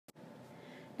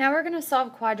Now we're going to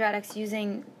solve quadratics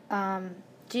using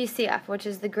GCF, which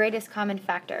is the greatest common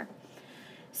factor.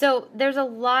 So there's a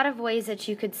lot of ways that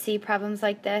you could see problems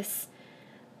like this.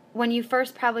 When you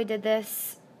first probably did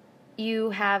this,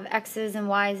 you have x's and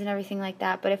y's and everything like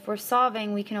that, but if we're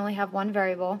solving, we can only have one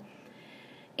variable.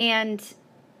 And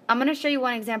I'm going to show you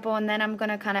one example, and then I'm going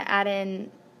to kind of add in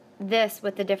this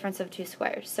with the difference of two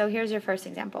squares. So here's your first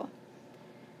example.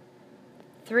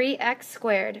 3x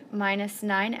squared minus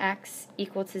 9x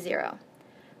equal to 0.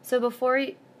 So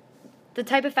the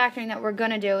type of factoring that we're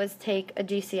going to do is take a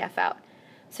GCF out.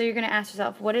 So you're going to ask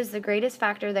yourself, what is the greatest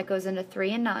factor that goes into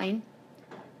 3 and 9,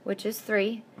 which is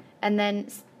 3, and then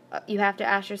you have to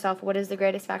ask yourself, what is the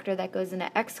greatest factor that goes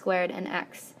into x squared and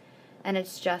x, and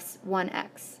it's just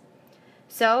 1x.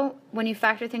 So when you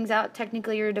factor things out,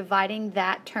 technically you're dividing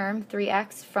that term,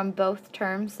 3x, from both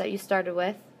terms that you started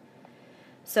with.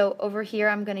 So over here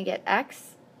I'm going to get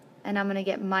x, and I'm going to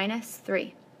get minus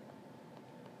 3.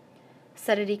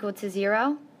 Set it equal to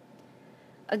 0.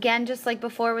 Again, just like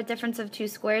before with difference of two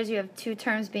squares, you have two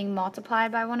terms being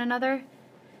multiplied by one another.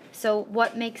 So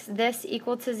what makes this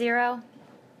equal to 0?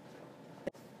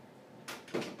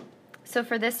 So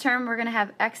for this term, we're going to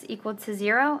have x equal to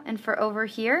 0, and for over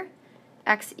here,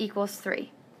 x equals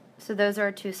 3. So those are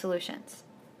our two solutions.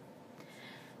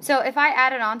 So if I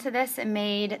added on to this and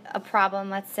made a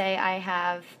problem, let's say I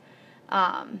have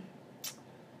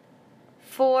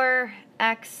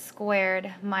 4x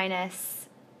squared minus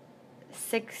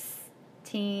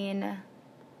 16,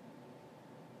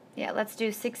 let's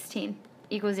do 16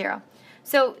 equals 0.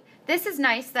 So this is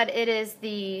nice that it is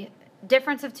the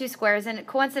difference of two squares, and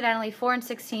coincidentally 4 and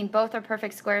 16 both are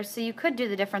perfect squares, so you could do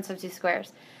the difference of two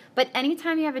squares. But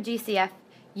anytime you have a GCF,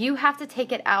 you have to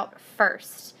take it out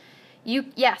first.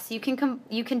 Yes, you can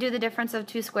do the difference of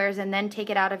two squares and then take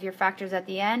it out of your factors at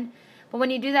the end, but when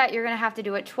you do that, you're going to have to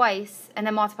do it twice and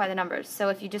then multiply the numbers. So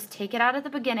if you just take it out at the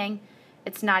beginning,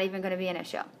 it's not even going to be an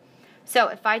issue. So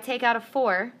if I take out a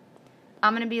 4,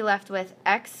 I'm going to be left with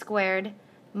x squared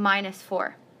minus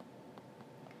 4.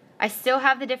 I still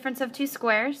have the difference of two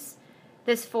squares.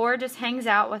 This 4 just hangs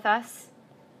out with us,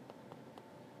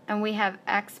 and we have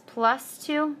x plus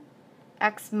 2,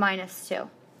 x minus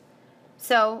 2.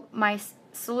 So my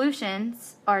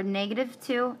solutions are negative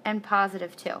 2 and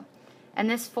positive 2.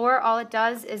 And this 4, all it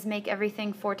does is make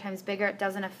everything 4 times bigger. It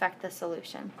doesn't affect the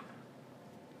solution.